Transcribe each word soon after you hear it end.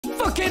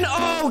fucking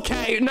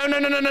okay.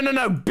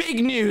 No.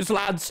 Big news,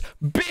 lads.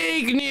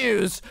 Big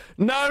news.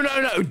 No.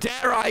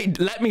 Dare I?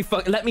 Let me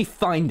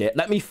find it.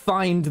 Let me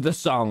find the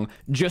song.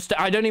 Just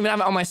I don't even have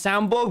it on my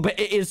soundboard, but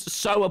it is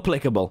so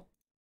applicable.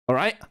 All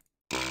right.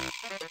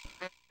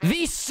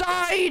 These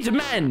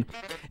Sidemen.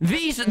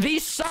 These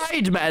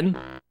Sidemen.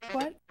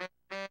 What?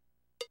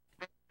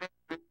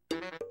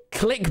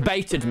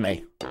 Clickbaited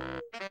me.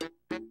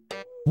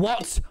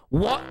 What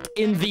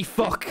in the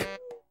fuck?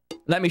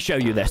 Let me show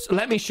you this.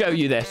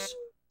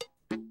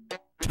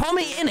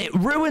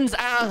 TommyInnit ruins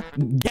our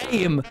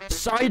game.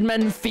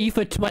 Sidemen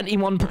FIFA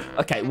 21.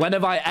 Okay, when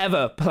have I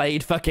ever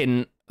played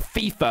fucking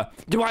FIFA?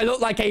 Do I look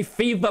like a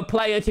FIFA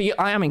player to you?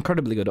 I am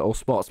incredibly good at all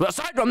sports. But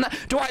aside from that,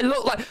 do I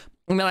look like...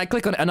 And then I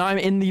click on it and I'm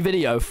in the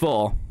video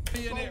for...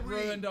 TommyInnit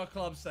ruined our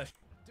club session.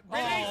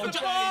 Oh,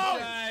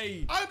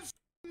 JJ!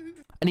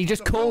 And he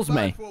just calls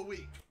me.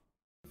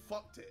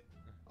 Fucked it.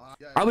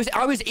 I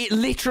was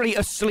literally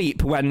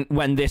asleep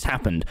when this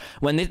happened.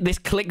 When this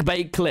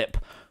clickbait clip.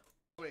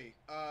 Wait,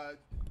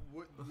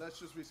 let's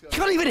just You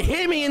can't even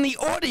hear me in the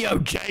audio,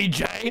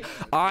 JJ.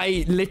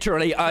 I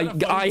literally,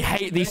 I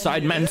hate these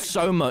Sidemen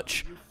so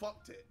much. You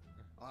fucked it.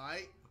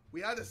 Alright? We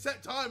had a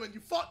set time and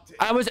you fucked it.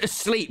 I was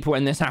asleep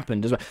when this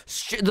happened as well.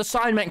 The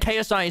Sidemen,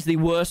 KSI is the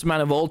worst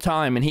man of all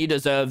time, and he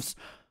deserves...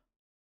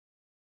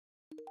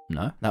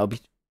 No, that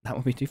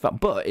would be too far.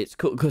 But it's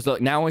cool because look,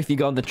 now if you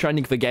go on the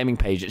trending for gaming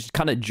page, it's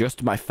kind of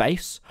just my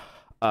face,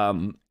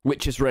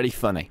 which is really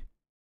funny.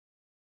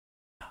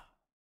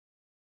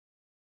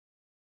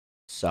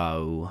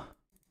 So,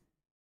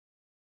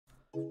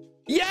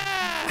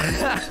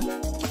 yeah.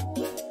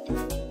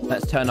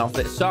 Let's turn off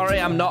it. Sorry,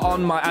 I'm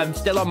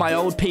still on my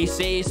old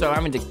PC, so I'm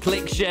having to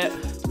click shit.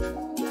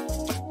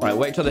 Right,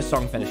 wait till this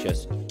song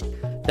finishes.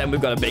 Then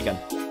we've got a big one.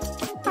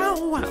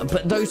 Oh,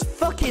 but those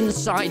fucking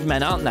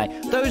Sidemen, aren't they?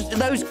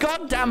 Those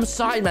goddamn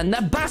Sidemen,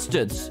 they're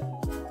bastards.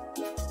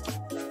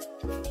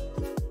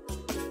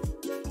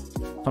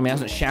 Tommy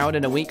hasn't showered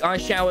in a week. I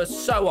shower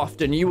so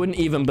often, you wouldn't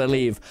even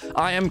believe.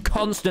 I am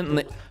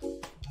constantly...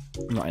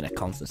 I'm not in a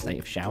constant state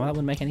of shower. That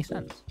wouldn't make any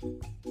sense.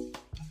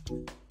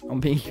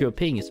 You're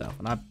peeing yourself,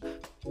 and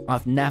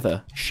I've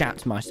never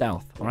shat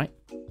myself, all right?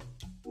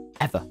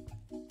 Ever.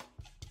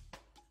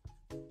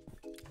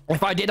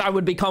 If I did, I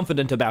would be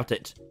confident about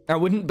it. I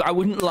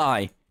wouldn't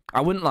lie.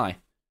 I wouldn't lie.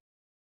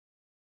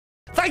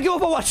 Thank you all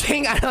for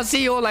watching, and I'll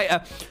see you all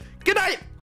later. Good night.